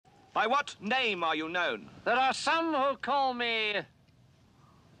By what name are you known? There are some who call me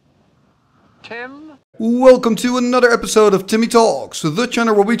Tim. Welcome to another episode of Timmy Talks, the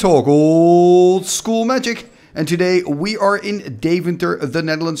channel where we talk old school magic. And today we are in Deventer, the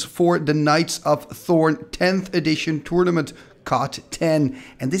Netherlands for the Knights of Thorn 10th edition tournament, KOT 10.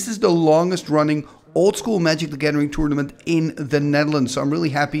 And this is the longest running old school Magic the Gathering tournament in the Netherlands. So I'm really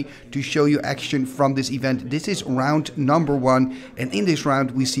happy to show you action from this event. This is round number 1, and in this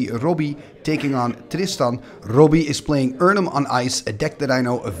round we see Robbie taking on Tristan. Robbie is playing Erhnam on ice, a deck that I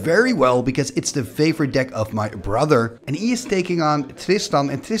know very well because it's the favorite deck of my brother. And he is taking on Tristan,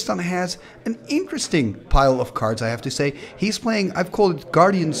 and Tristan has an interesting pile of cards, I have to say. He's playing, I've called it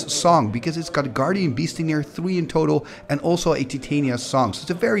Guardian's Song because it's got a Guardian Beast in there, 3 in total, and also a Titania Song. So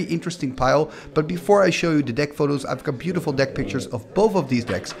it's a very interesting pile. But before I show you the deck photos, I've got beautiful deck pictures of both of these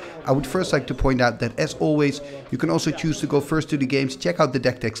decks. I would first like to point out that, as always, you can also choose to go first to the games, check out the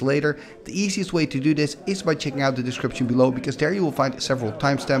deck text later. The easiest way to do this is by checking out the description below, because there you will find several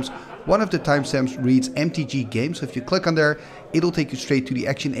timestamps. One of the timestamps reads MTG Games, so if you click on there, it'll take you straight to the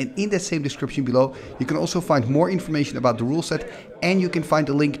action. And in that same description below, you can also find more information about the rule set, and you can find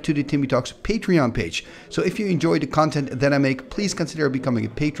a link to the Timmy Talks Patreon page. So if you enjoy the content that I make, please consider becoming a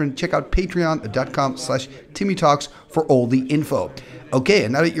patron. Check out patreon.com/Timmy Talks for all the info. Okay,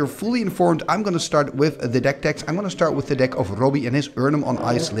 and now that you're fully informed, I'm going to start with the deck text. I'm going to start with the deck of Robbie and his Erhnam on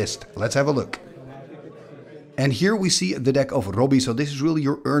Ice list. Let's have a look. And here we see the deck of Robbie. So this is really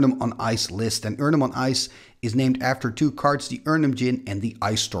your Erhnam on Ice list. And Erhnam on Ice is named after 2 cards, the Erhnam Djinn and the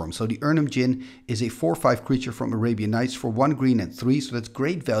Ice Storm. So the Erhnam Djinn is a 4/5 creature from Arabian Nights for 1 green and 3. So that's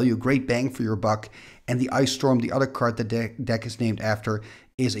great value, great bang for your buck. And the Ice Storm, the other card the deck is named after,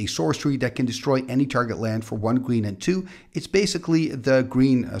 is a sorcery that can destroy any target land for 1 green and 2. It's basically the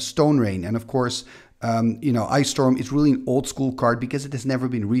green Stone Rain. And of course, Ice Storm is really an old school card because it has never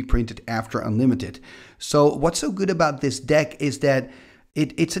been reprinted after Unlimited. So what's so good about this deck is that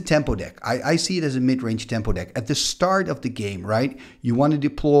it's a tempo deck. I see it as a mid-range tempo deck. At the start of the game, right, you want to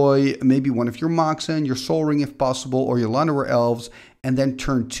deploy maybe one of your Moxen, your Sol Ring if possible, or your Llanowar Elves, and then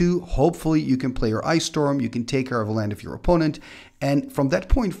turn 2, hopefully you can play your Ice Storm, you can take care of a land of your opponent, and from that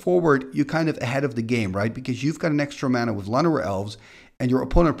point forward, you're kind of ahead of the game, right, because you've got an extra mana with Llanowar Elves, and your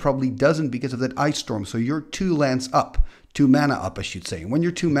opponent probably doesn't because of that Ice Storm, so you're 2 lands up. 2 mana up, I should say. And when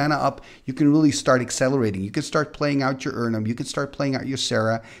you're 2 mana up, you can really start accelerating. You can start playing out your Erhnam. You can start playing out your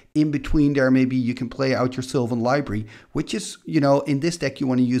Serra. In between there, maybe you can play out your Sylvan Library, which is, in this deck, you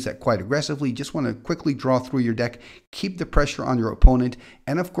want to use that quite aggressively. You just want to quickly draw through your deck, keep the pressure on your opponent.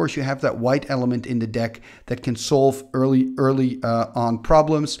 And of course, you have that white element in the deck that can solve early on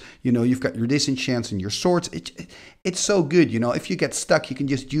problems. You've got your disenchants and your swords. It's so good. If you get stuck, you can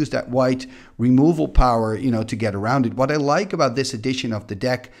just use that white removal power, to get around it. What I like about this edition of the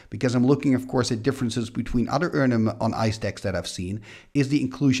deck, because I'm looking, of course, at differences between other Erhnam on Ice decks that I've seen, is the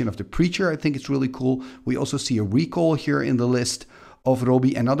inclusion of the Preacher. I think it's really cool. We also see a recall here in the list of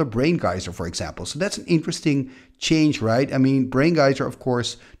Robbie, another Brain Geyser, for example. So that's an interesting change, right? I mean, Brain Geyser, of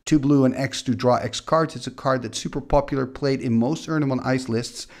course, 2 blue and X to draw X cards. It's a card that's super popular, played in most Erhnam on Ice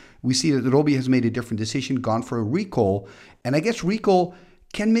lists. We see that Robbie has made a different decision, gone for a recall. And I guess recall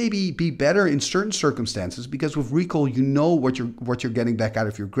can maybe be better in certain circumstances, because with recall, you know what you're getting back out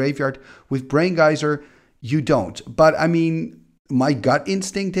of your graveyard. With Brain Geyser, you don't. But I mean, my gut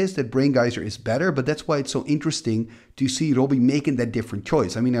instinct is that Brain Geyser is better, but that's why it's so interesting to see Robbie making that different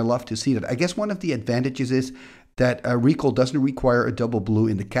choice. I mean, I love to see that. I guess one of the advantages is that recall doesn't require a double blue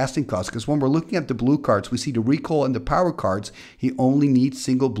in the casting cost, because when we're looking at the blue cards, we see the recall and the power cards, he only needs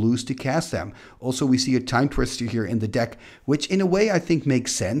single blues to cast them. Also, we see a Time Twister here in the deck, which in a way I think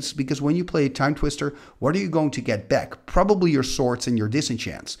makes sense, because when you play a Time Twister, what are you going to get back? Probably your swords and your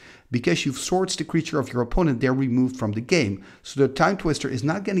disenchants. Because you've swords the creature of your opponent, they're removed from the game. So the Time Twister is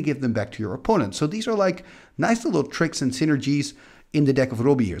not going to give them back to your opponent. So these are like nice little tricks and synergies in the deck of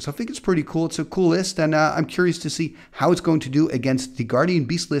Robbie here. So I think it's pretty cool. It's a cool list, and I'm curious to see how it's going to do against the Guardian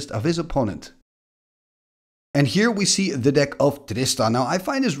Beast list of his opponent. And here we see the deck of Tristan. Now, I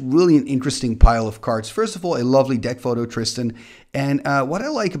find this really an interesting pile of cards. First of all, a lovely deck photo, Tristan. And what I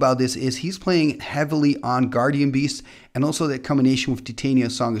like about this is he's playing heavily on Guardian Beast, and also that combination with Titania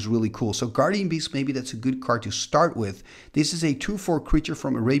Song is really cool. So Guardian Beast, maybe that's a good card to start with. This is a 2/4 creature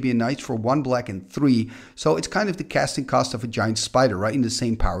from Arabian Nights for 1 black and 3. So it's kind of the casting cost of a giant spider, right? In the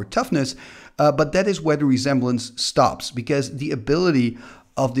same power toughness. But that is where the resemblance stops, because the ability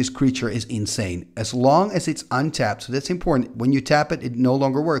of this creature is insane. As long as it's untapped, so that's important. When you tap it, it no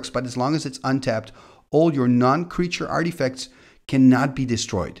longer works, but as long as it's untapped, all your non-creature artifacts cannot be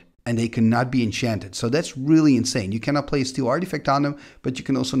destroyed. and they cannot be enchanted. So that's really insane. You cannot play a steel artifact on them, but you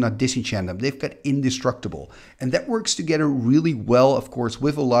can also not disenchant them. They've got indestructible. And that works together really well, of course,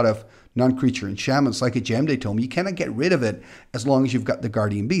 with a lot of non-creature enchantments like a Gem Day Tome. You cannot get rid of it as long as you've got the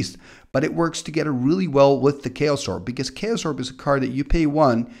Guardian Beast. But it works together really well with the Chaos Orb, because Chaos Orb is a card that you pay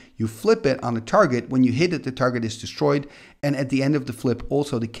 1, you flip it on a target. When you hit it, the target is destroyed. And at the end of the flip,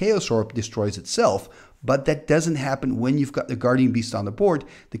 also the Chaos Orb destroys itself. But that doesn't happen when you've got the Guardian Beast on the board.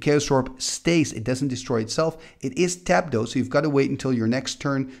 The Chaos Orb stays. It doesn't destroy itself. It is tapped though, so you've got to wait until your next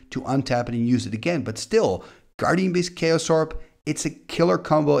turn to untap it and use it again. But still, Guardian Beast, Chaos Orb, it's a killer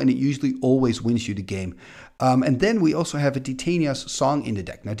combo, and it usually always wins you the game. And then we also have a Titania's Song in the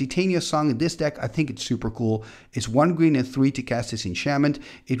deck. Now, Titania's Song in this deck, I think it's super cool. It's 1 green and 3 to cast this enchantment.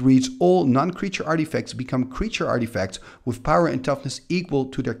 It reads, all non-creature artifacts become creature artifacts with power and toughness equal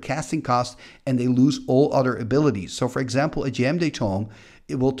to their casting cost, and they lose all other abilities. So, for example, a Gem Day Tome,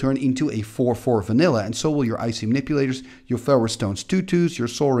 it will turn into a 4/4 vanilla, and so will your Icy Manipulators, your Flower Stones 2/2s, your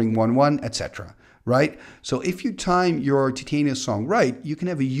Soul Ring 1/1, etc. Right? So if you time your Titania's Song right, you can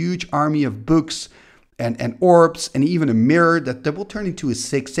have a huge army of books and orbs and even a mirror that will turn into a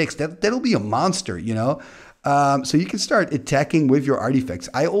 6/6. That'll be a monster, you know? So you can start attacking with your artifacts.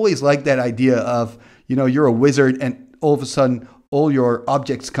 I always like that idea of, you know, you're a wizard and all of a sudden all your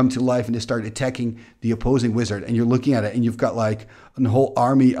objects come to life and they start attacking the opposing wizard, and you're looking at it and you've got like a whole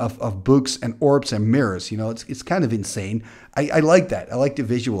army of books and orbs and mirrors. You know, it's kind of insane. I like that. I like to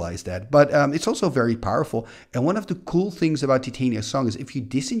visualize that. But it's also very powerful. And one of the cool things about Titania's Song is if you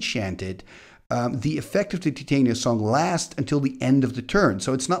disenchant it, the effect of the Titania's Song lasts until the end of the turn.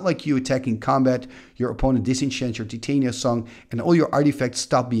 So it's not like you attack in combat, your opponent disenchants your Titania's Song, and all your artifacts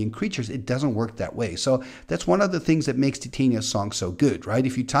stop being creatures. It doesn't work that way. So that's one of the things that makes Titania's Song so good, right?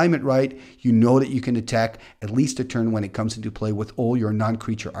 If you time it right, you know that you can attack at least a turn when it comes into play with all your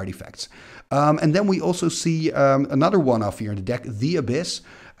non-creature artifacts. And then we also see another one-off here in the deck, the Abyss.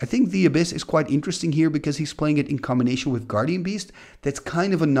 I think the Abyss is quite interesting here because he's playing it in combination with Guardian Beast. That's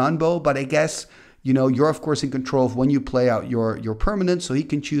kind of a non-bow, but I guess, you know, you're of course in control of when you play out your permanent, so he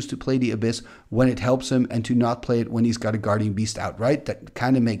can choose to play the Abyss when it helps him and to not play it when he's got a Guardian Beast out, right? That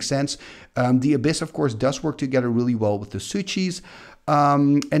kind of makes sense. The Abyss, of course, does work together really well with the Suchis.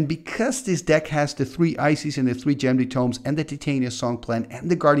 And because this deck has the 3 Ices and the 3 Gem Day Tomes and the Titania's Song plan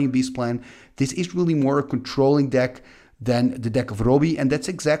and the Guardian Beast plan, this is really more a controlling deck than the deck of Robbie. And that's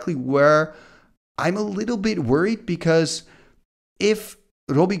exactly where I'm a little bit worried, because if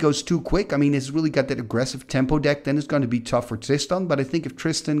Robbie goes too quick, I mean, it's really got that aggressive tempo deck, then it's going to be tough for Tristan. But I think if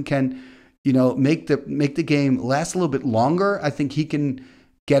Tristan can, you know, make the game last a little bit longer, I think he can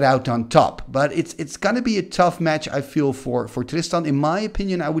get out on top. But it's going to be a tough match, I feel, for Tristan. In my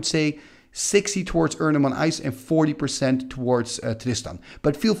opinion, I would say 60 towards Erhnam on ice and 40% towards Tristan.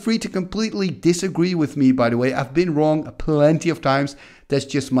 But feel free to completely disagree with me, by the way. I've been wrong plenty of times. That's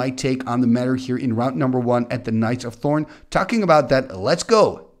just my take on the matter here in round number 1 at the Knights of Thorn. Talking about that, let's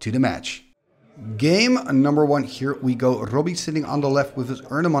go to the match. Game number 1, here we go. Robbie sitting on the left with his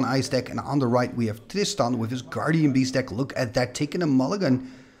Erhnam on ice deck, and on the right we have Tristan with his Guardian Beast deck. Look at that, taking a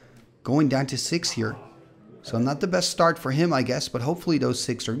mulligan, going down to 6 here. So not the best start for him, I guess, but hopefully those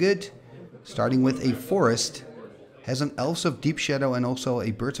 6 are good. Starting with a Forest, has an Elves of Deep Shadow and also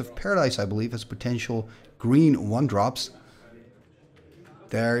a Birds of Paradise, I believe, as potential green 1-drops.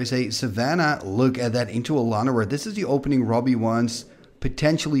 There is a Savannah, look at that, into a Llanowar. This is the opening Robbie wants,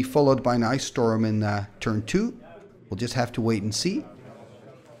 potentially followed by an Ice Storm in turn 2. We'll just have to wait and see.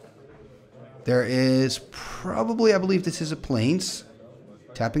 There is probably, I believe this is a Plains.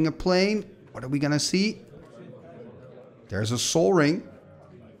 Tapping a Plane, what are we going to see? There's a Soul Ring.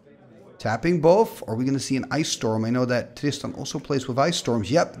 Tapping both, or are we going to see an Ice Storm? I know that Tristan also plays with Ice Storms.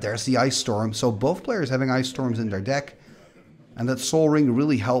 Yep, there's the Ice Storm. So both players having Ice Storms in their deck. And that Soul Ring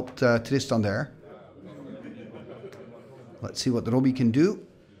really helped Tristan there. Let's see what Robbie can do.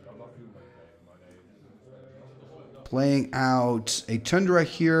 Playing out a Tundra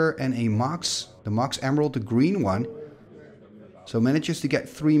here and a Mox. The Mox Emerald, the green one. So manages to get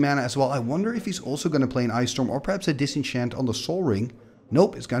 3 mana as well. I wonder if he's also going to play an Ice Storm or perhaps a Disenchant on the Soul Ring.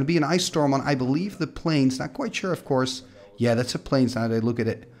 Nope, it's going to be an Ice Storm on, I believe, the Plains. Not quite sure, of course. Yeah, that's a Plains now that I look at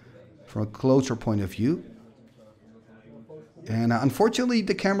it from a closer point of view. And unfortunately,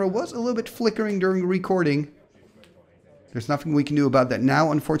 the camera was a little bit flickering during recording. There's nothing we can do about that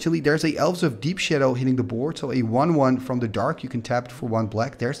now. Unfortunately, there's a Elves of Deep Shadow hitting the board. So a 1/1 from the dark. You can tap it for 1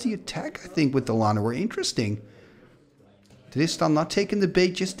 black. There's the attack, I think, with the Llanowar. Interesting. Tristan not taking the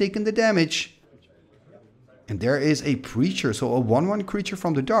bait, just taking the damage. And there is a Preacher. So a 1/1 creature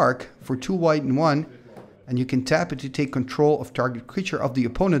from the dark for 2 white and 1. And you can tap it to take control of target creature of the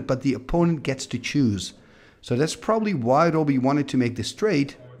opponent, but the opponent gets to choose. So that's probably why Robbie wanted to make this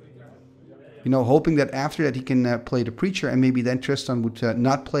trade. You know, hoping that after that he can play the Preacher, and maybe then Tristan would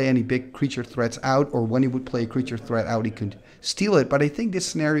not play any big creature threats out, or when he would play a creature threat out, he could steal it. But I think this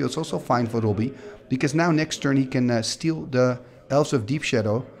scenario is also fine for Robbie, because now next turn he can steal the Elves of Deep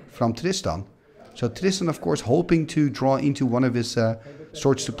Shadow from Tristan. So Tristan, of course, hoping to draw into one of his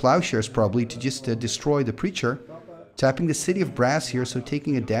Swords to Plowshares probably to just destroy the Preacher. Tapping the City of Brass here, so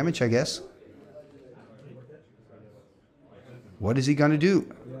taking a damage, I guess. What is he going to do?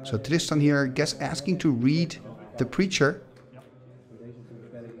 So Tristan here, guess asking to read the Preacher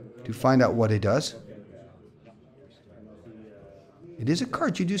to find out what it does. It is a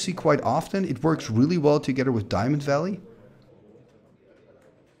card you do see quite often. It works really well together with Diamond Valley.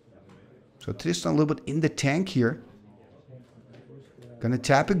 So Tristan a little bit in the tank here. Gonna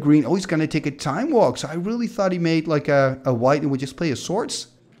tap a green. Oh, he's gonna take a Time Walk. So I really thought he made like a white and would just play his Swords.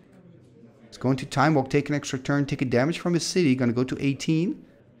 He's going to Time Walk, take an extra turn, take a damage from his city. Gonna go to 18.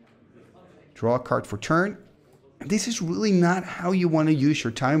 Draw a card for turn. This is really not how you want to use your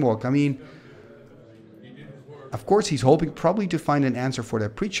Time Walk. I mean, of course he's hoping probably to find an answer for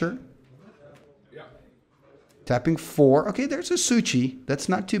that Preacher. Tapping 4. Okay, there's a Suchi. That's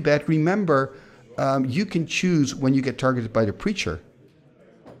not too bad. Remember, you can choose when you get targeted by the Preacher.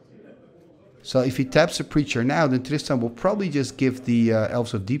 So if he taps a Preacher now, then Tristan will probably just give the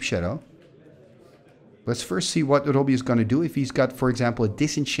Elves of Deep Shadow. Let's first see what Robbie is going to do if he's got, for example, a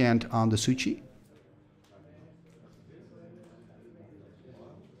Disenchant on the Suchi.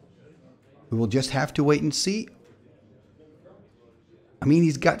 We will just have to wait and see. I mean,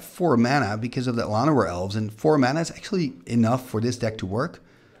 he's got 4 mana because of the Llanowar Elves, and 4 mana is actually enough for this deck to work.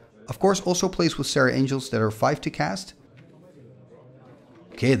 Of course, also plays with Serra Angels that are 5 to cast.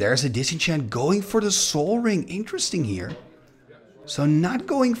 Okay, there's a Disenchant going for the Soul Ring. Interesting here. So not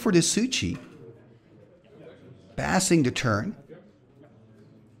going for the Suchi. Passing the turn.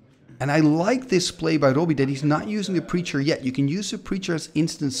 And I like this play by Robbie that he's not using the Preacher yet. You can use the Preacher as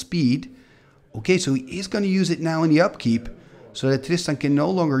instant speed. Okay, so he is going to use it now in the upkeep, so that Tristan can no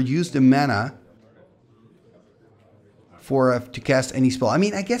longer use the mana for to cast any spell. I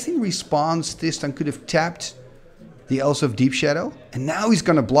mean, I guess in response, Tristan could have tapped the Elves of Deep Shadow, and now he's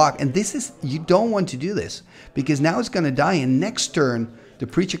going to block. And this is, you don't want to do this, because now it's going to die, and next turn, the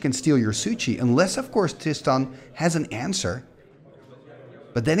Preacher can steal your Suchi, unless, of course, Tristan has an answer.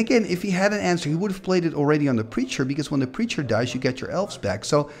 But then again, if he had an answer, he would have played it already on the Preacher, because when the Preacher dies, you get your Elves back.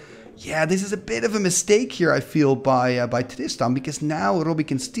 So, yeah, this is a bit of a mistake here, I feel, by Tristan, because now Robbie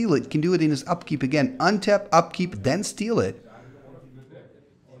can steal it. He can do it in his upkeep again. Untap, upkeep, then steal it.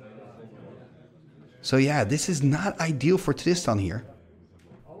 So yeah, this is not ideal for Tristan here.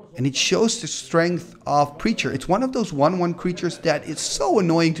 And it shows the strength of Preacher. It's one of those 1/1 creatures that is so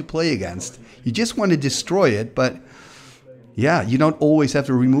annoying to play against. You just want to destroy it, but yeah, you don't always have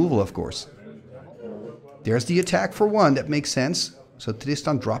the removal, of course. There's the attack for 1, that makes sense. So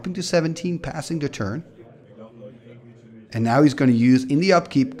Tristan dropping to 17, passing the turn. And now he's going to use, in the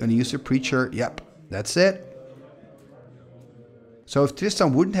upkeep, going to use the Preacher. Yep, that's it. So if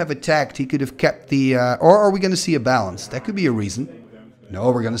Tristan wouldn't have attacked, he could have kept the... or are we going to see a balance? That could be a reason.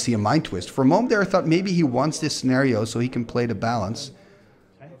 No, we're going to see a Mind Twist. For a moment there, I thought maybe he wants this scenario so he can play the balance.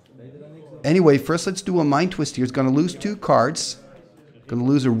 Anyway, first let's do a Mind Twist here. He's going to lose 2 cards. Going to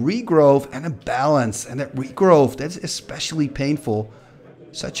lose a Regrove and a Balance. And that Regrove, that's especially painful.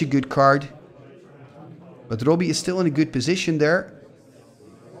 Such a good card. But Robbie is still in a good position there.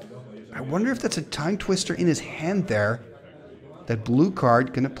 I wonder if that's a Time Twister in his hand there. That blue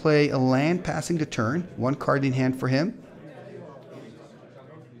card, going to play a land passing the turn. 1 card in hand for him.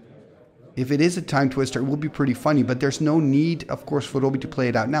 If it is a Time Twister, it will be pretty funny. But there's no need, of course, for Robbie to play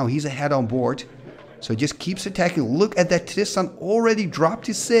it out now. He's ahead on board. So he just keeps attacking. Look at that. Tristan already dropped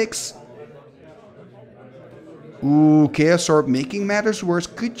to 6. Ooh, Chaos Orb making matters worse.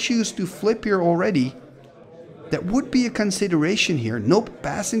 Could choose to flip here already. That would be a consideration here. Nope,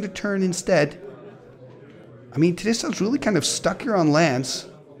 passing the turn instead. I mean, Tristan's really kind of stuck here on lands.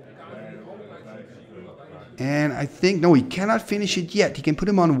 And I think, no, he cannot finish it yet. He can put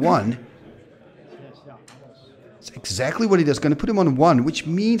him on 1. That's exactly what he does. Going to put him on 1, which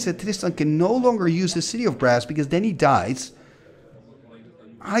means that Tristan can no longer use the City of Brass, because then he dies.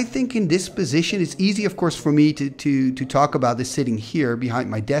 I think in this position, it's easy, of course, for me to talk about this sitting here behind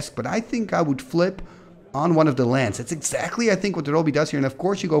my desk, but I think I would flip on one of the lands. That's exactly, I think, what the Robbie does here. And of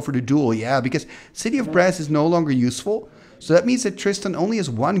course, you go for the duel, yeah, because City of Brass is no longer useful. So that means that Tristan only has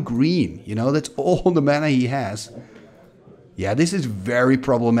 1 green. You know, that's all the mana he has. Yeah, this is very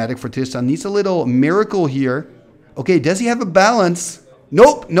problematic for Tristan. Needs a little miracle here. Okay, does he have a balance?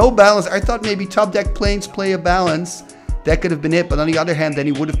 Nope, no balance. I thought maybe top deck planes play a balance. That could have been it. But on the other hand, then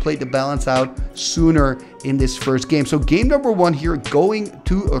he would have played the balance out sooner in this first game. So game number 1 here going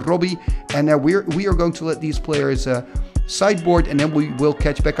to Robbie. And now we are going to let these players sideboard. And then we will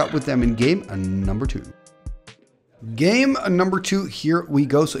catch back up with them in game number 2. Game number 2, here we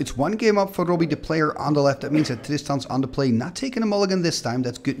go. So it's 1 game up for Robbie, the player on the left. That means that Tristan's on the play, not taking a mulligan this time.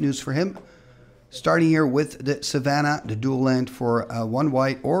 That's good news for him. Starting here with the Savannah, the dual land for 1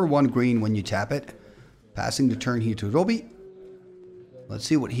 white or 1 green when you tap it. Passing the turn here to Robbie. Let's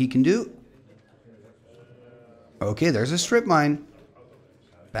see what he can do. Okay, there's a strip mine.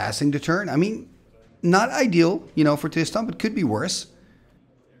 Passing the turn. I mean, not ideal, you know, for Tristan, but could be worse.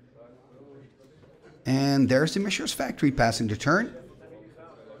 And there's the Mishra's Factory passing the turn.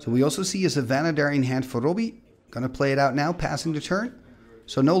 So we also see a Savannah there in hand for Robbie. Gonna play it out now, passing the turn.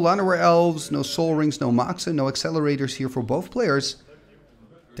 So no Llanowar Elves, no Soul Rings, no Moxa, no accelerators here for both players.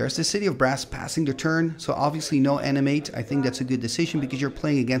 There's the City of Brass passing the turn. So obviously no animate. I think that's a good decision because you're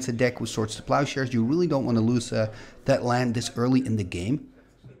playing against a deck with Swords to Plowshares. You really don't want to lose that land this early in the game.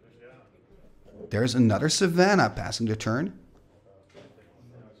 There's another Savannah passing the turn.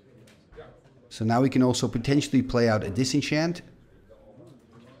 So now we can also potentially play out a Disenchant.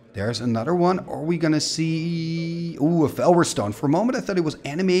 There's another one. Are we going to see... Ooh, a Felwar Stone. For a moment I thought it was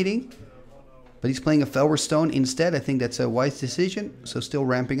animating. But he's playing a Felwar Stone instead. I think that's a wise decision. So still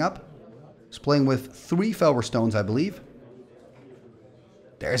ramping up. He's playing with 3 Felwar Stones, I believe.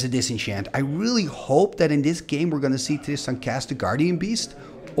 There's a Disenchant. I really hope that in this game we're going to see Tristan cast a Guardian Beast.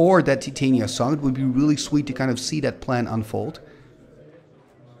 Or that Titania Song. It would be really sweet to kind of see that plan unfold.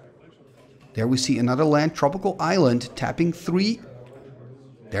 There we see another land, Tropical Island, tapping 3.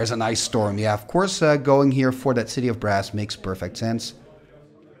 There's a nice Storm. Yeah, of course, going here for that City of Brass makes perfect sense.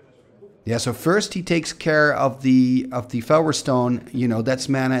 Yeah, so first he takes care of the Felwar Stone, you know, that's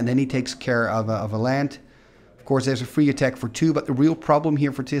mana, and then he takes care of a land. Of course, there's a free attack for 2, but the real problem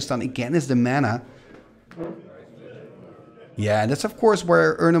here for Tristan, again, is the mana. Yeah, and that's of course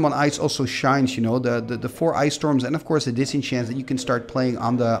where Erhnam on Ice also shines, you know, the 4 Ice Storms and of course the Disenchants that you can start playing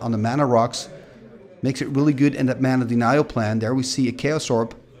on the mana rocks. Makes it really good in that mana denial plan. There we see a Chaos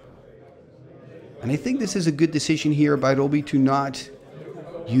Orb. And I think this is a good decision here by Robbie to not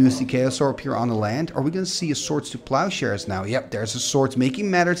use the Chaos Orb here on the land. Are we going to see a Swords to Plowshares now? Yep, there's a Swords,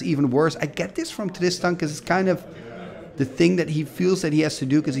 making matters even worse. I get this from Tristan because it's kind of the thing that he feels that he has to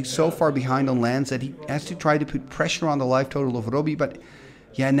do because he's so far behind on lands that he has to try to put pressure on the life total of Robbie. But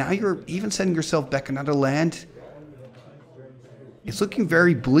yeah, now you're even sending yourself back another land. It's looking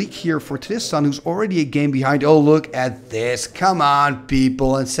very bleak here for Tristan, who's already a game behind. Oh, look at this. Come on,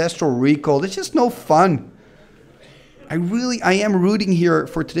 people. Ancestral Recall. It's just no fun. I am rooting here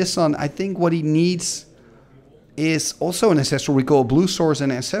for Tristan. I think what he needs is also an Ancestral Recall, a blue source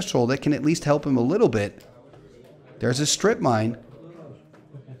and Ancestral that can at least help him a little bit. There's a Strip Mine.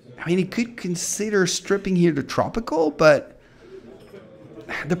 I mean, he could consider stripping here the Tropical, but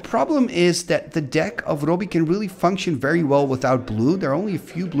the problem is that the deck of Robbie can really function very well without blue. There are only a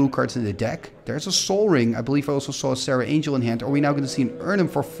few blue cards in the deck. There's a Soul Ring. I believe I also saw a Sarah Angel in hand. Are we now going to see an Erhnam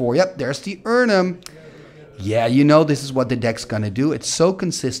for 4? Yep, there's the Erhnam. Yeah, you know this is what the deck's going to do. It's so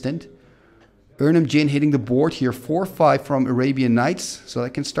consistent. Erhnam Jin hitting the board here. 4-5 from Arabian Nights. So I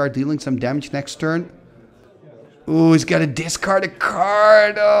can start dealing some damage next turn. Ooh, he's got to discard a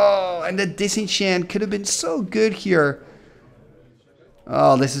card. Oh, and the Disenchant could have been so good here.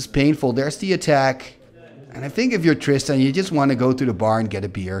 Oh, this is painful. There's the attack. And I think if you're Tristan, you just want to go to the bar and get a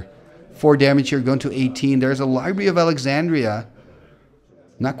beer. 4 damage here, going to 18. There's a Library of Alexandria.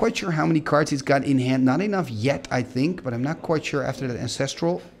 Not quite sure how many cards he's got in hand. Not enough yet, I think. But I'm not quite sure after that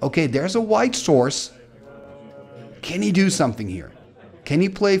Ancestral. Okay, there's a white source. Can he do something here? Can he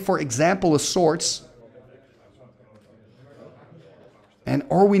play, for example, a Swords? And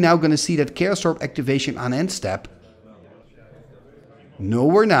are we now going to see that Chaos Orb activation on end step? No,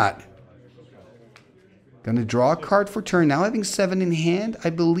 we're not. Gonna draw a card for turn. Now having 7 in hand, I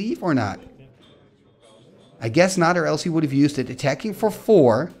believe, or not? I guess not, or else he would have used it. Attacking for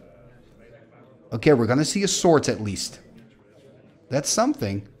 4. Okay, we're gonna see a Swords at least. That's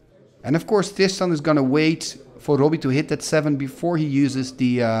something. And of course, Tristan is gonna wait for Robbie to hit that 7 before he uses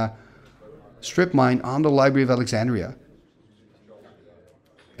the Strip Mine on the Library of Alexandria.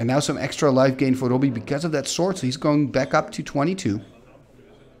 And now some extra life gain for Robbie because of that sword. So he's going back up to 22.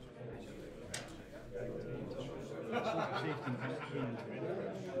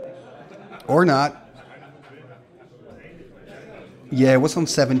 Or not. Yeah, it was on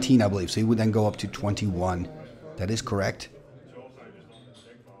 17, I believe. So he would then go up to 21. That is correct.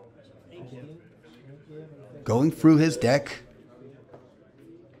 Going through his deck.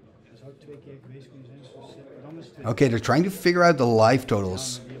 Okay, they're trying to figure out the life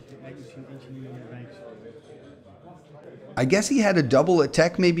totals. I guess he had a double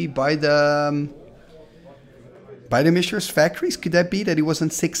attack maybe by the Mishra's Factories. Could that be that he was on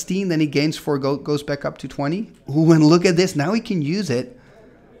 16, then he gains 4, goes back up to 20? Ooh, and look at this. Now he can use it.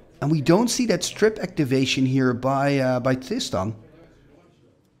 And we don't see that strip activation here by Tristan.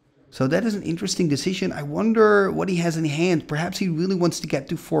 So that is an interesting decision. I wonder what he has in hand. Perhaps he really wants to get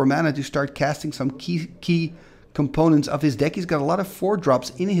to 4 mana to start casting some key components of his deck. He's got a lot of 4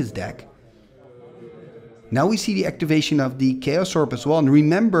 drops in his deck. Now we see the activation of the Chaos Orb as well. And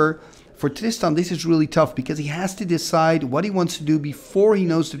remember, for Tristan, this is really tough because he has to decide what he wants to do before he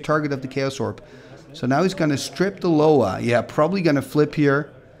knows the target of the Chaos Orb. So now he's going to strip the Loa. Yeah, probably going to flip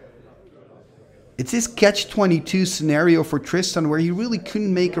here. It's this catch-22 scenario for Tristan where he really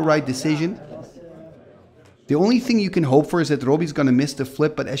couldn't make a right decision. The only thing you can hope for is that Robbie's going to miss the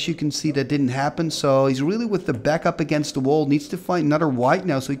flip, but as you can see, that didn't happen. So he's really with the back up against the wall. Needs to find another white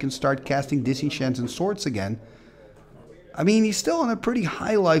now so he can start casting Disenchants and Swords again. I mean, he's still on a pretty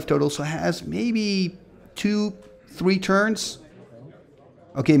high life total, so has maybe 2-3 turns.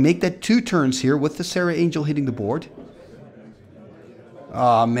 Okay, make that 2 turns here with the Sarah Angel hitting the board.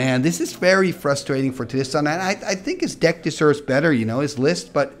 Oh man, this is very frustrating for Tristan. And I think his deck deserves better, you know, his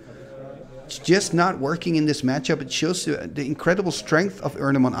list, but it's just not working in this matchup. It shows the incredible strength of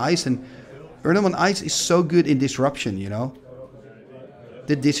Erhnam on ice, and Erhnam on ice is so good in disruption, you know.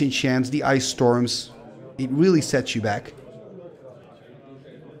 The Disenchants, the Ice Storms, it really sets you back.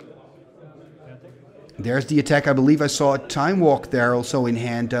 There's the attack. I believe I saw a Time Walk there also in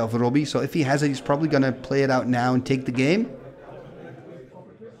hand of Robbie, so if he has it, he's probably going to play it out now and take the game.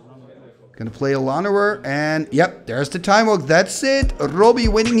 Gonna play a Llanowar, and yep, there's the Time Walk. That's it. Robbie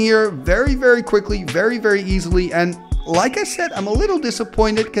winning here very, very quickly, very, very easily. And like I said, I'm a little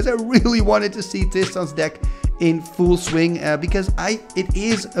disappointed because I really wanted to see Tristan's deck in full swing because it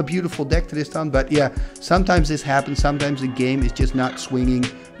is a beautiful deck, Tristan. But yeah, sometimes this happens. Sometimes the game is just not swinging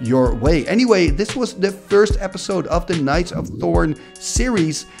your way. Anyway, this was the first episode of the Knights of Thorn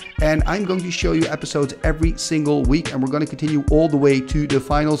series, and I'm going to show you episodes every single week, and we're going to continue all the way to the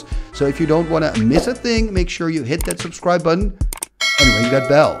finals. So if you don't want to miss a thing, make sure you hit that subscribe button and ring that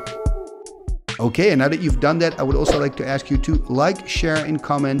bell. Okay, and now that you've done that, I would also like to ask you to like, share, and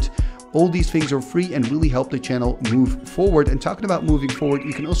comment. All these things are free and really help the channel move forward. And talking about moving forward,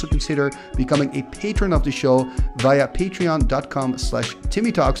 you can also consider becoming a patron of the show via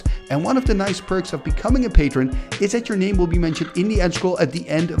patreon.com/TimmyTalks. And one of the nice perks of becoming a patron is that your name will be mentioned in the end scroll at the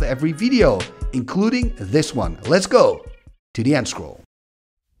end of every video, including this one. Let's go to the end scroll.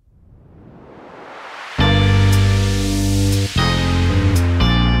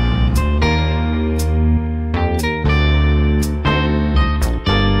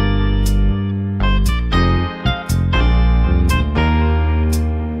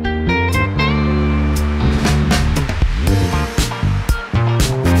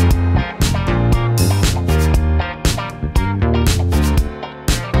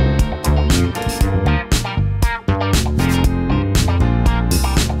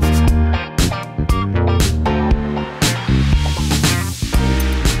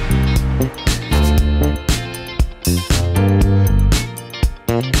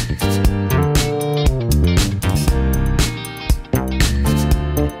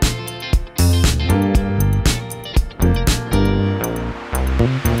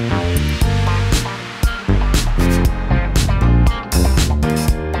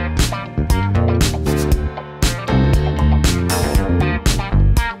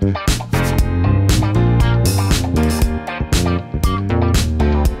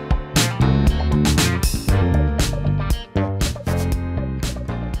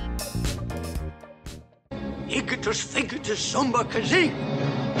 Ictus figitus sumba kazee.